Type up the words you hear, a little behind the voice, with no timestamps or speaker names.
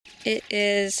It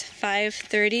is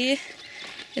 5:30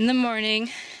 in the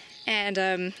morning,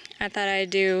 and I thought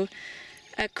I'd do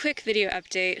a quick video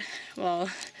update. Well,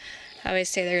 I always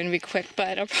say they're going to be quick,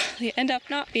 but it'll probably end up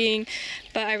not being.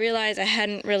 But I realized I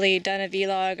hadn't really done a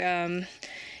vlog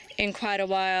in quite a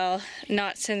while,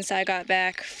 not since I got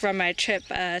back from my trip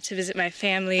to visit my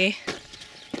family.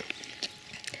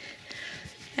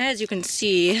 As you can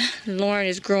see, Lauren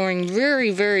is growing very,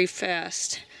 very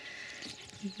fast.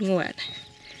 What?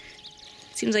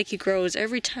 Seems like he grows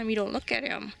every time you don't look at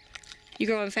him. You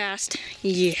growing fast?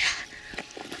 Yeah.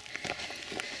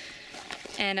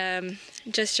 And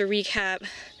just to recap,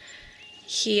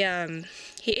 he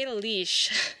ate a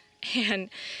leash and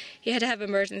he had to have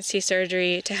emergency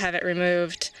surgery to have it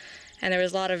removed. And there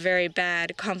was a lot of very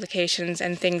bad complications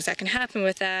and things that can happen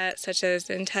with that, such as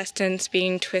the intestines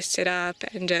being twisted up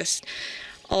and just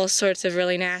all sorts of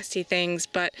really nasty things.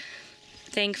 But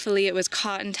thankfully it was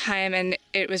caught in time and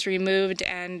it was removed,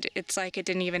 and it's like it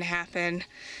didn't even happen.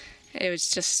 It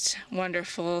was just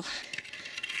wonderful.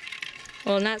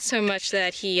 Well, not so much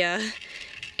that he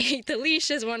ate the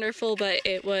leash is wonderful, but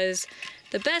it was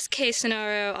the best case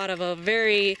scenario out of a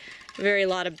very, very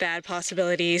lot of bad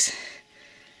possibilities.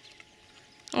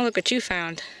 Oh, look what you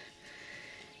found.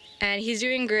 And he's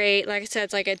doing great. Like I said,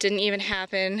 it's like it didn't even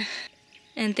happen.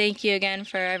 And thank you again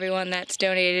for everyone that's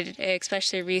donated,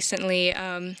 especially recently.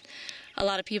 A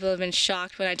lot of people have been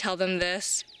shocked when I tell them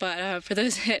this, but for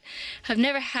those that have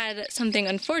never had something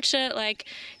unfortunate like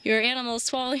your animal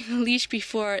swallowing a leash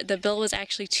before, the bill was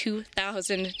actually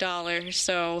 $2,000.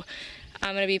 So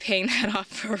I'm going to be paying that off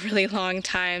for a really long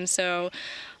time. So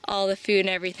all the food and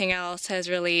everything else has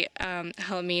really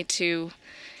helped me to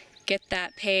get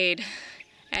that paid.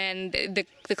 And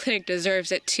the clinic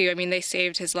deserves it too. I mean, they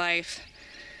saved his life.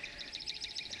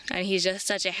 And he's just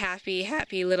such a happy,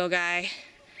 happy little guy.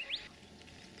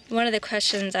 One of the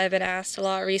questions I've been asked a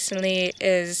lot recently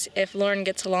is if Lauren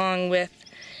gets along with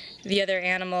the other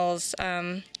animals,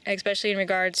 especially in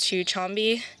regards to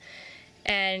Chombi.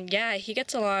 And yeah, he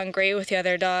gets along great with the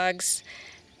other dogs.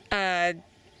 I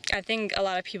think a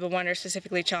lot of people wonder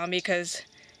specifically Chombi because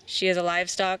she is a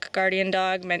livestock guardian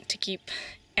dog meant to keep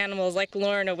animals like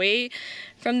Lauren away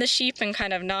from the sheep and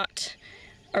kind of not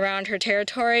around her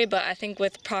territory, but I think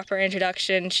with proper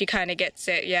introduction she kind of gets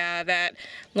it, yeah, that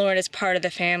Lauren is part of the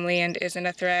family and isn't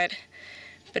a threat.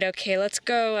 But okay, let's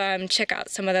go check out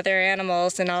some of the other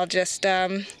animals, and I'll just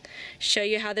show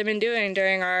you how they've been doing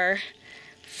during our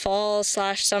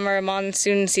fall/summer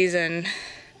monsoon season.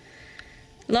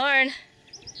 Lauren!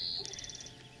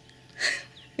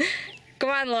 Come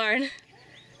on, Lauren.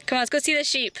 Come on, let's go see the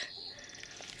sheep.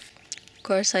 Of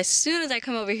course, as soon as I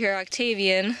come over here,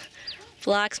 Octavian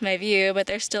blocks my view, but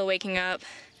they're still waking up.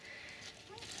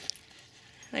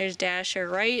 There's Dasher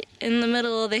right in the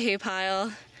middle of the hay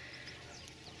pile.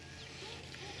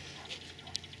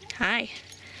 Hi.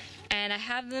 And I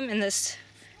have them in this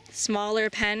smaller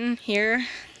pen here.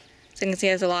 So you can see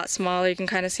it's a lot smaller. You can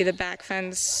kind of see the back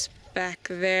fence back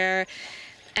there.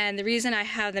 And the reason I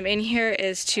have them in here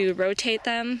is to rotate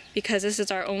them, because this is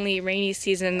our only rainy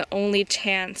season, the only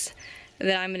chance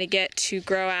that I'm going to get to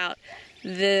grow out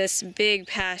this big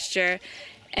pasture.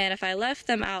 And if I left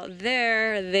them out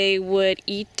there, they would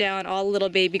eat down all the little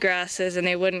baby grasses and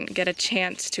they wouldn't get a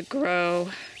chance to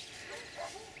grow.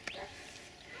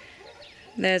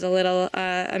 There's a little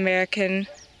American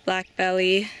black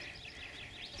belly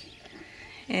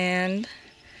and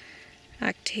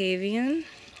Octavian,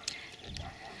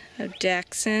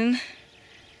 Jackson,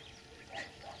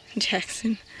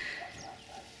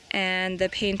 and the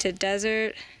Painted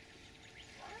Desert.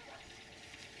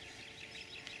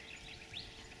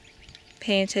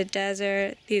 Painted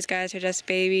Desert, these guys are just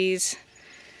babies.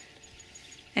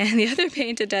 And the other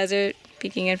Painted Desert,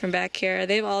 peeking in from back here,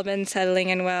 they've all been settling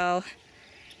in well.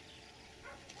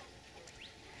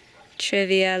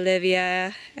 Trivia,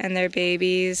 Livia, and their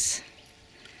babies.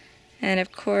 And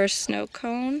of course, Snow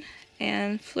Cone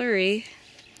and Flurry.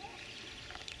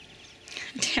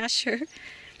 Dasher.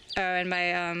 Oh,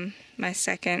 and my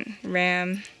second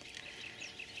ram,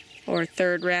 or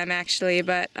third ram actually,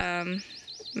 but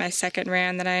my second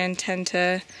ram that I intend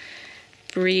to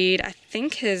breed. I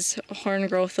think his horn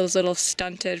growth was a little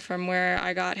stunted from where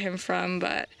I got him from,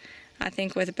 but I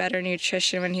think with better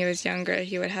nutrition when he was younger,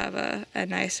 he would have a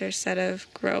nicer set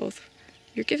of growth.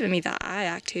 You're giving me the eye,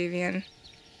 Octavian.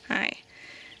 Hi.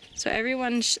 So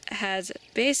everyone has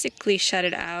basically shut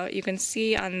it out. You can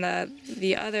see on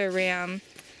the other ram,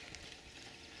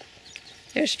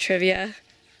 there's Trivia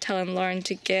telling Lauren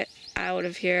to get out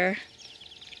of here.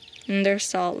 And there's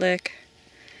Salt Lick.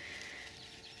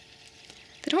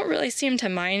 The don't really seem to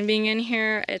mind being in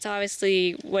here. It's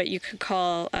obviously what you could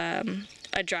call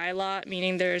a dry lot,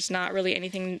 meaning there's not really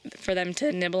anything for them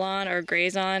to nibble on or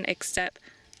graze on except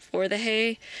for the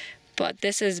hay. But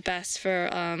this is best for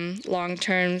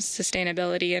long-term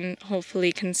sustainability and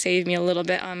hopefully can save me a little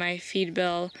bit on my feed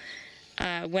bill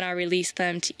when I release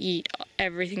them to eat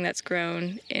everything that's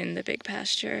grown in the big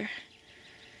pasture.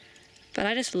 But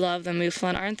I just love the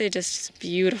mouflon. Aren't they just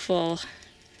beautiful?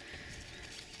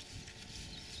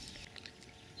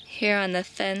 Here on the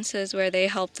fence is where they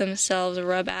help themselves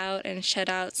rub out and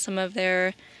shed out some of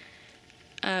their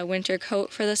winter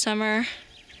coat for the summer.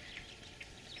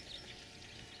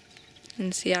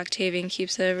 And see, Octavian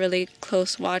keeps a really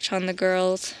close watch on the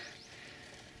girls.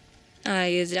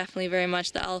 He is definitely very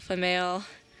much the alpha male,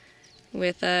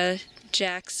 with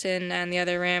Jackson and the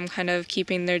other ram kind of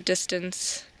keeping their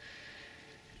distance.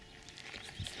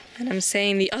 And I'm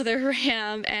saying the other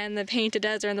ram and the painted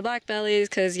desert and the black bellies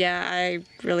because, yeah, I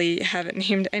really haven't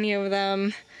named any of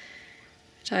them,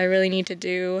 which I really need to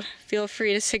do. Feel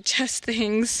free to suggest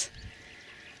things.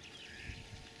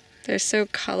 They're so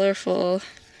colorful.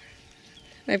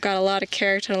 They've got a lot of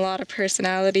character and a lot of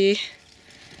personality.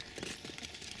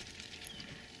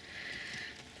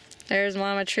 There's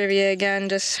Mama Trivia again,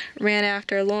 just ran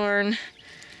after Lorne,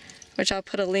 which I'll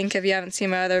put a link if you haven't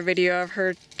seen my other video of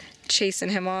her chasing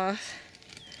him off.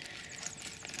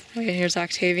 Okay, here's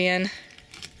Octavian.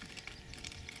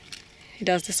 He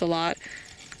does this a lot.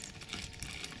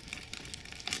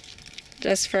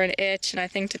 Just for an itch, and I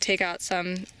think to take out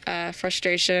some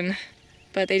frustration.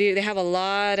 But they have a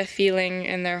lot of feeling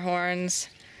in their horns,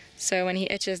 so when he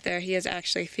itches there, he is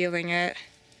actually feeling it.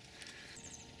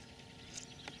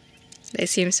 They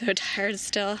seem so tired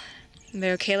still.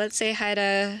 But okay, let's say hi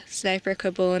to Sniper,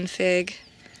 Kabul, and Fig,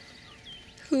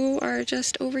 who are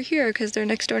just over here because they're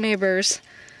next door neighbors.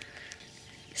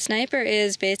 Sniper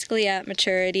is basically at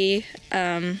maturity.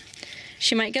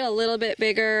 She might get a little bit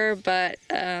bigger, but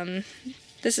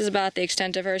this is about the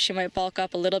extent of her. She might bulk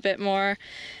up a little bit more.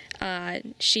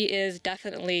 She is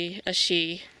definitely a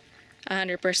she,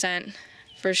 100%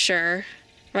 for sure.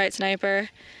 Right, Sniper?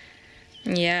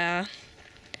 Yeah.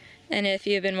 And if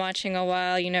you've been watching a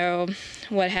while, you know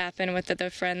what happened with the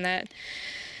friend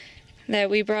that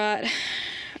we brought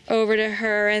over to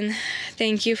her. And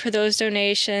thank you for those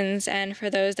donations, and for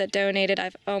those that donated,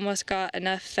 I've almost got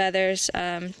enough feathers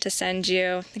to send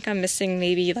you. I think I'm missing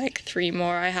maybe like 3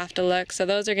 more. I have to look. So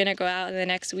those are going to go out in the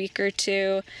next week or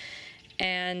 2.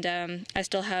 And I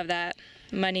still have that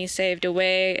money saved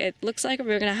away. It looks like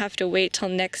we're going to have to wait till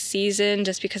next season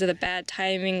just because of the bad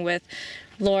timing with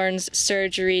Lorne's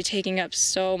surgery taking up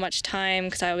so much time,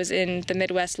 because I was in the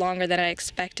Midwest longer than I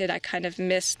expected. I kind of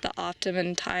missed the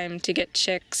optimum time to get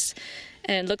chicks,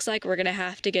 and it looks like we're going to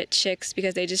have to get chicks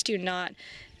because they just do not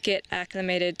get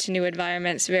acclimated to new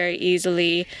environments very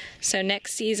easily. So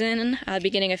next season I'll be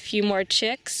getting a few more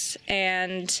chicks,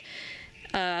 and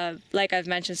like I've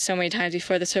mentioned so many times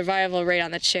before, the survival rate on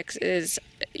the chicks is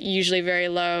usually very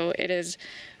low. It is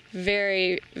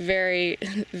very, very,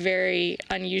 very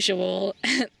unusual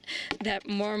that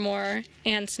More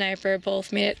and Sniper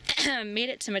both made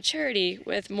it to maturity,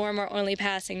 with More only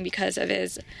passing because of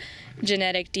his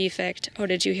genetic defect. Oh,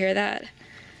 did you hear that?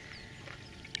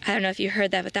 I don't know if you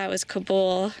heard that, but that was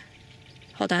Kabul.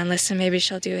 Hold on, listen, maybe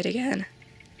she'll do it again.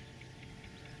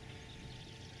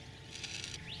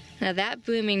 Now that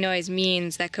booming noise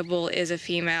means that Kabul is a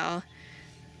female,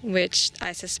 which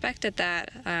I suspected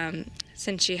that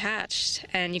since she hatched,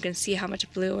 and you can see how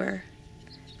much bluer.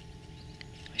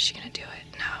 Is she gonna do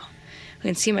it? No. We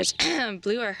can see how much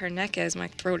bluer her neck is. My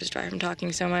throat is dry from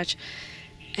talking so much.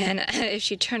 And if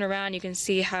she turn around, you can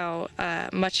see how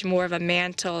much more of a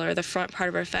mantle, or the front part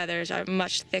of her feathers are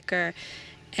much thicker.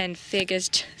 And Fig is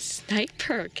just,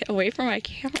 Sniper, get away from my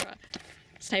camera.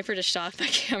 Sniper just shot my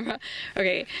camera.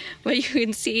 Okay, but you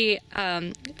can see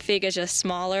Fig is just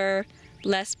smaller,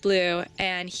 less blue,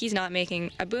 and he's not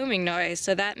making a booming noise,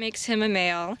 so that makes him a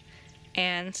male,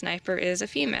 and Sniper is a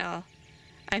female.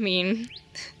 I mean,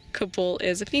 Kabul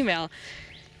is a female.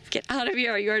 Get out of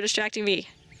here, you are distracting me,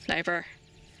 Sniper.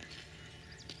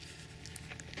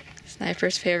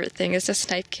 Sniper's favorite thing is to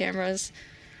snipe cameras.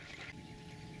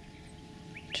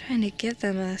 I'm trying to give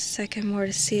them a second more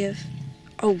to see if...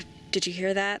 Oh, did you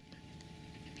hear that?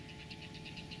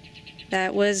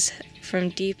 That was from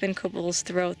deep in Kabul's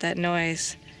throat, that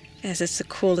noise. Yes, it's the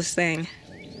coolest thing.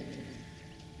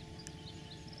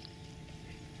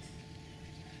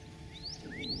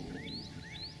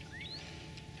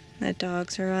 The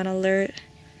dogs are on alert.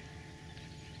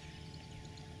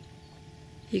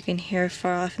 You can hear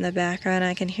far off in the background.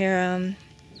 I can hear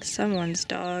someone's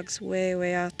dogs way,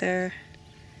 way out there.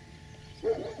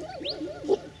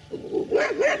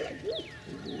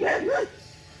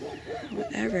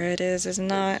 Whatever it is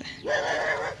not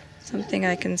something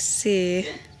I can see.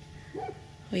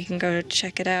 We can go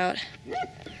check it out.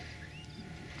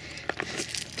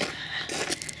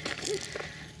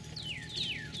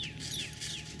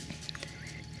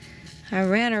 I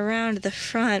ran around the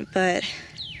front, but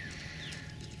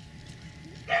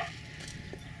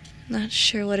not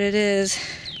sure what it is.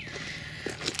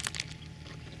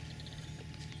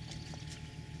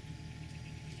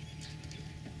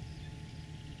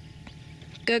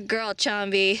 Good girl,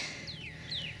 Chomby.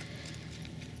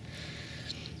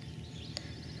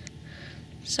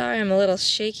 Sorry I'm a little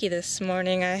shaky this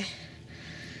morning.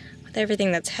 With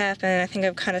everything that's happened, I think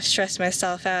I've kind of stressed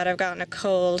myself out. I've gotten a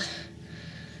cold.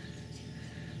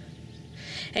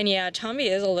 And yeah,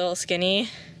 Chomby is a little skinny.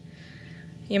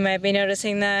 You might be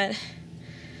noticing that.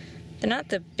 They're not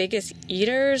the biggest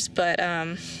eaters, but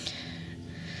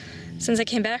since I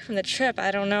came back from the trip,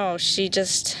 I don't know, she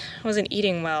just wasn't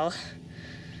eating well.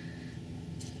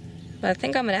 But I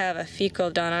think I'm gonna have a fecal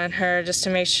done on her just to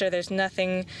make sure there's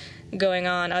nothing going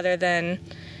on other than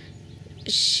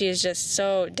she's just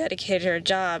so dedicated to her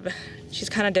job. She's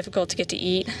kind of difficult to get to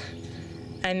eat.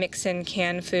 I mix in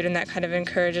canned food and that kind of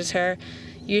encourages her.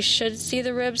 You should see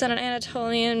the ribs on an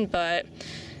Anatolian, but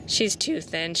she's too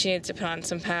thin. She needs to put on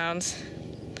some pounds.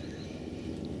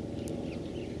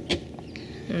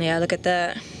 And yeah, look at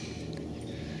that.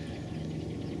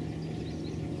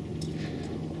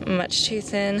 Much too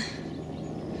thin.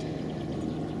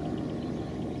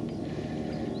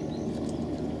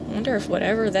 I wonder if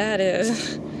whatever that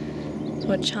is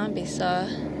what Chomby saw.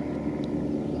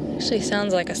 Actually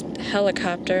sounds like a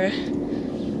helicopter.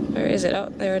 Where is it? Oh,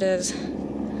 there it is.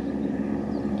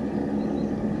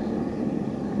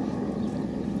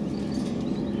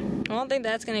 I don't think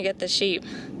that's gonna get the sheep.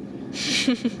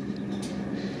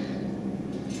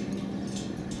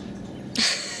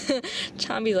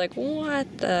 Chomby's like,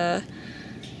 what the?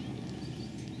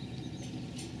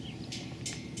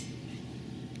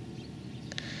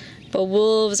 But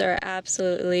wolves are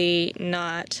absolutely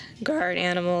not guard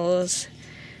animals.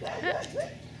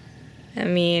 I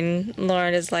mean,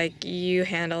 Lauren is like, you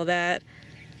handle that.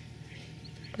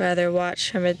 Rather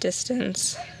watch from a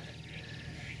distance.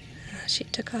 She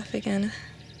took off again.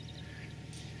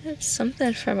 It's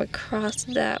something from across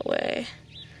that way.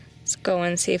 Let's go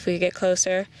and see if we can get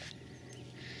closer.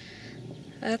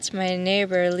 That's my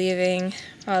neighbor leaving,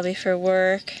 probably for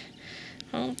work.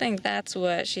 I don't think that's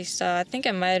what she saw. I think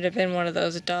it might have been one of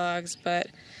those dogs, but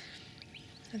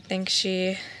I think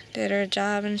she did her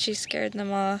job and she scared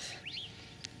them off.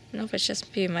 I don't know if it's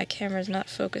just me, my camera's not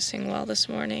focusing well this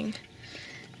morning.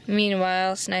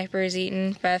 Meanwhile, Sniper's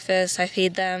eating breakfast. I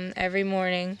feed them every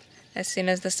morning as soon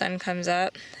as the sun comes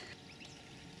up.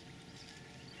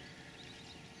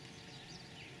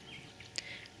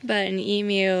 But in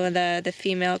emu, the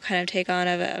female kind of take on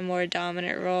a more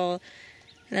dominant role.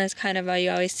 And that's kind of why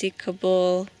you always see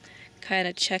Kabul kind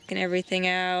of checking everything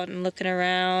out and looking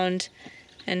around.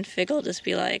 And Fig will just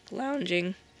be like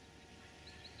lounging.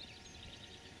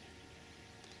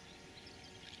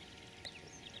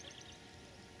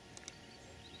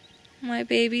 My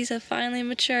babies have finally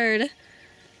matured.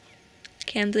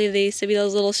 Can't believe they used to be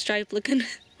those little striped looking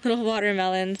little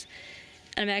watermelons.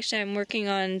 I'm working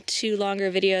on 2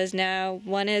 longer videos now.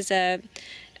 One is a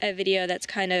video that's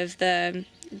kind of the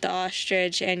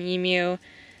ostrich and emu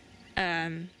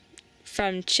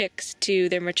from chicks to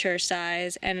their mature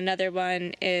size, and another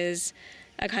one is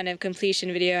a kind of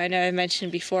completion video. I know I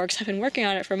mentioned before because I've been working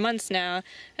on it for months now,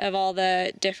 of all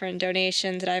the different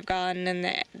donations that I've gotten and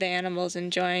the animals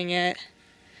enjoying it.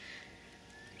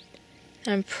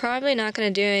 I'm probably not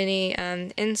going to do any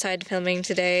inside filming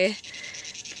today,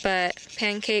 but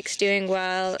Pancake's doing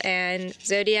well, and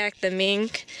Zodiac the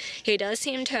mink, he does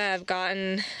seem to have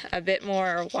gotten a bit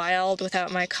more wild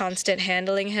without my constant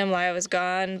handling him while I was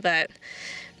gone, but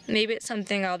maybe it's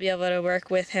something I'll be able to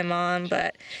work with him on.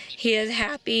 But he is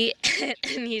happy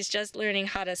and he's just learning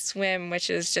how to swim, which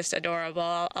is just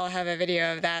adorable. I'll have a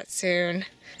video of that soon.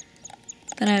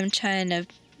 But I'm trying to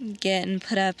get and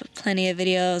put up plenty of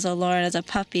videos of Lauren as a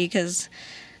puppy because,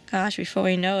 gosh, before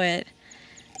we know it,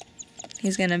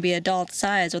 he's gonna be adult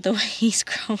size with the way he's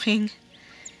growing.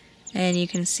 And you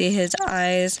can see his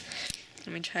eyes.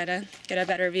 Let me try to get a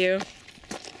better view.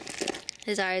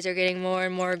 His eyes are getting more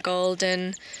and more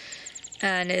golden,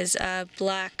 and his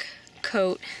black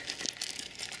coat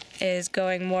is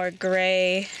going more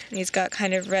gray. And he's got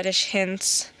kind of reddish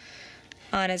hints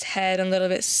on his head and a little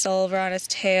bit silver on his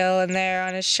tail and there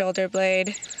on his shoulder blade.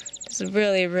 It's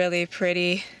really, really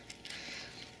pretty.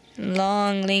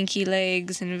 Long, lanky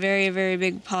legs and very, very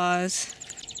big paws.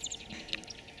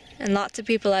 And lots of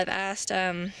people have asked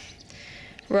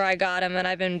where I got them, and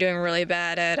I've been doing really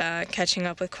bad at catching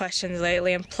up with questions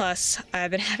lately, and plus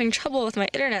I've been having trouble with my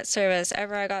internet service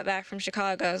ever I got back from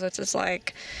Chicago, so it's just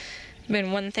like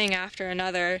been one thing after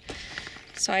another.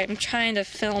 So I'm trying to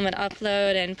film and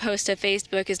upload and post to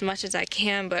Facebook as much as I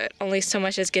can, but only so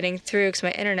much is getting through because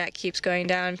my internet keeps going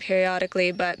down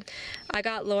periodically. But I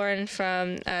got Lauren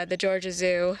from the Georgia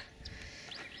Zoo.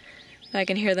 I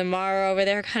can hear the Mara over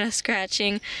there kind of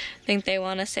scratching. I think they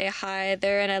want to say hi.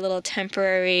 They're in a little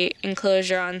temporary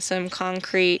enclosure on some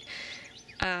concrete,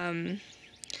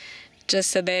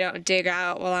 just so they don't dig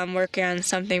out while I'm working on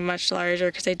something much larger,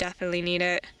 because they definitely need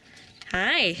it.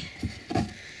 Hi!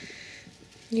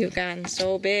 You've gotten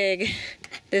so big.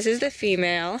 This is the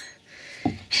female,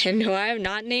 and no, I have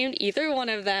not named either one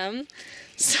of them,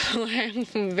 so I'm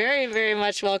very, very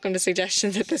much welcome to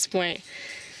suggestions at this point.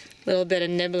 A little bit of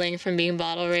nibbling from being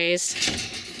bottle raised.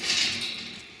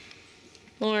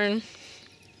 Lauren,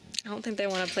 I don't think they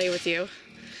want to play with you.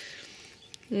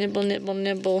 Nibble, nibble,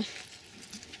 nibble.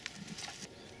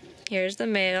 Here's the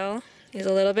male. He's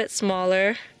a little bit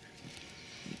smaller.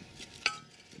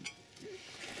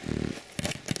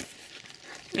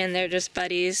 And they're just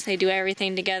buddies. They do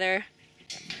everything together.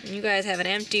 And you guys have an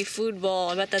empty food bowl.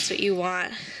 I bet that's what you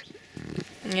want.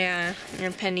 Yeah,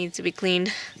 your pen needs to be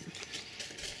cleaned.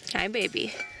 Hi,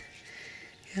 baby.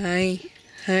 Hi.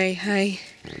 Hi, hi.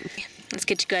 Let's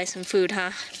get you guys some food,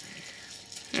 huh?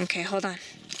 Okay, hold on.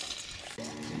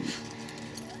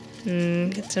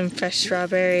 Get some fresh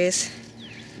strawberries.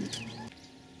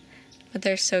 But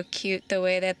they're so cute the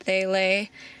way that they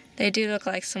lay. They do look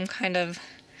like some kind of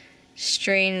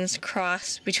strange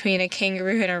cross between a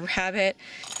kangaroo and a rabbit.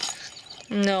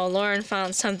 No, Lauren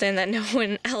found something that no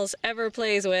one else ever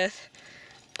plays with.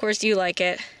 Of course you like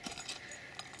it.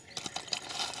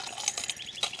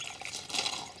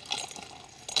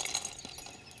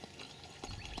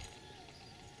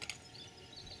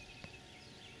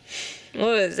 What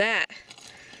was that?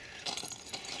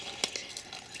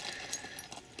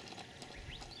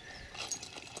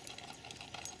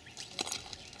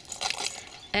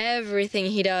 Everything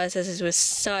he does is with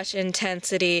such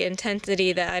intensity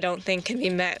that I don't think can be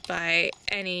met by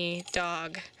any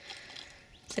dog.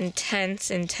 It's intense,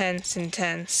 intense,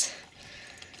 intense.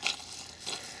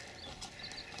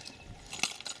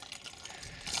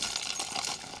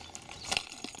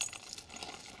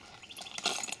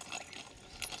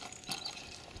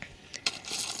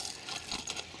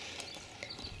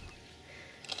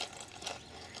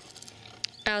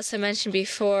 I also mentioned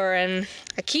before, and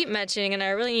I keep mentioning, and I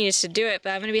really need to do it,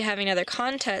 but I'm going to be having another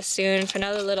contest soon for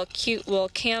another little cute wool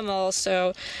camel,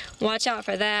 so watch out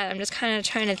for that. I'm just kind of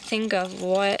trying to think of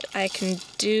what I can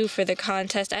do for the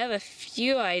contest. I have a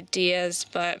few ideas,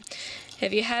 but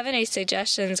if you have any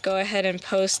suggestions, go ahead and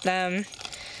post them.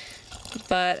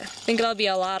 But I think it'll be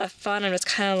a lot of fun. I'm just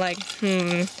kind of like,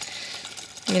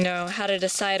 you know, how to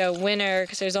decide a winner,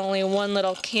 because there's only one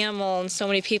little camel and so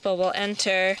many people will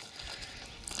enter.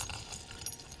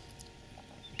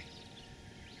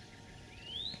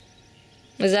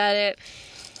 Is that it?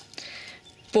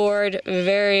 Bored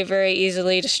very, very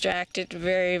easily, distracted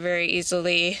very, very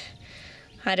easily.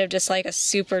 I'd have just like a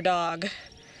super dog.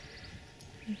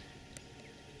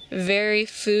 Very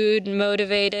food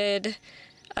motivated,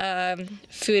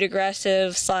 food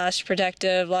aggressive /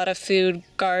 protective, a lot of food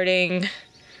guarding,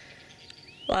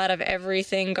 a lot of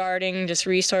everything guarding, just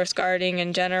resource guarding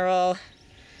in general.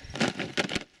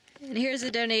 And here's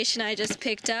a donation I just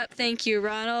picked up. Thank you,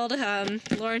 Ronald.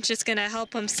 Lauren's just gonna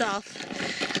help himself.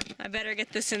 I better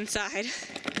get this inside.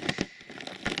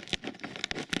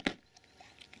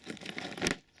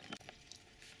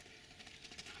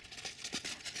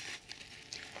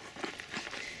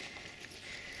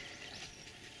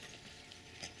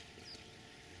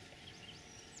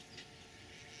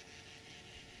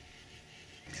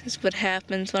 This is what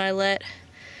happens when I let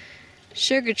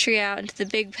Sugar Tree out into the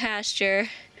big pasture.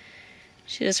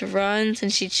 She just runs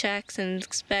and she checks and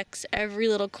inspects every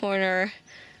little corner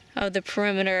of the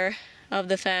perimeter of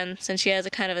the fence, and she has a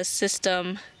kind of a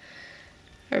system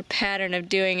or pattern of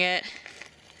doing it.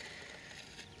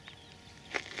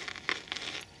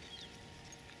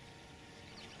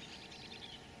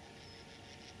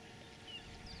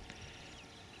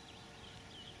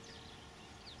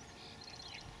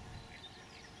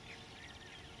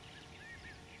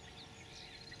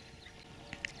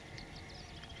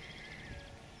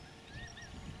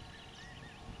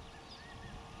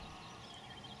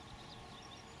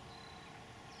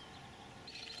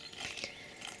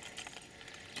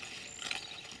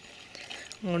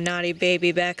 Oh, naughty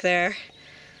baby back there.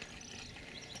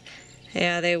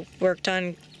 Yeah, they worked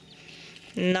on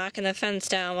knocking the fence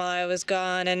down while I was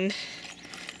gone, and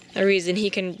the reason he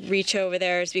can reach over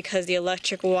there is because the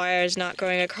electric wire is not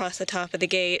going across the top of the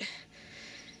gate.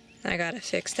 I gotta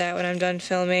fix that when I'm done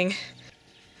filming.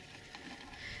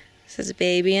 This is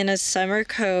baby in a summer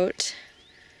coat.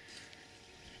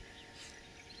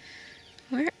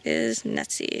 Where is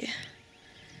Nessie?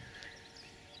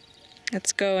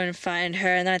 Let's go and find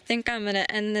her, and I think I'm gonna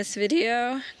end this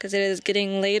video because it is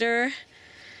getting later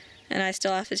and I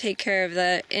still have to take care of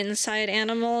the inside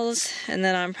animals, and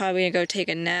then I'm probably gonna go take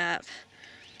a nap.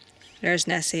 There's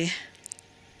Nessie.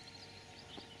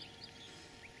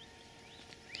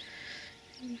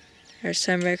 Her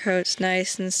summer coat's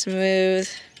nice and smooth.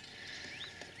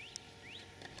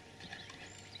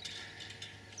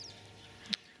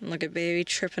 Look at baby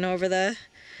tripping over the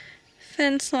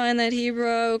fence line that he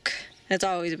broke. It's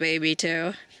always baby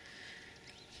too.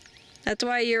 That's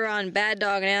why you're on Bad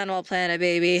Dog and Animal Planet,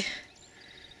 baby.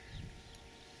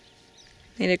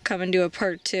 Need to come and do a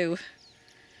part 2.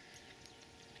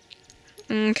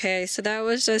 Okay, so that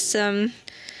was just some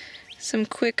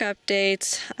quick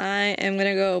updates. I am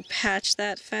gonna go patch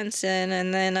that fence in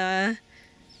and then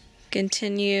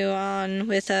continue on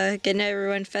with getting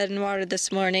everyone fed and watered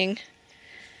this morning.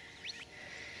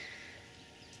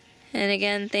 And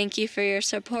again, thank you for your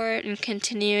support and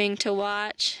continuing to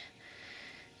watch.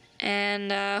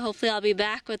 And hopefully I'll be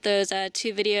back with those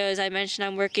 2 videos I mentioned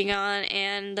I'm working on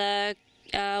and the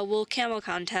wool camel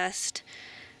contest.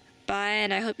 Bye,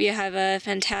 and I hope you have a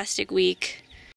fantastic week.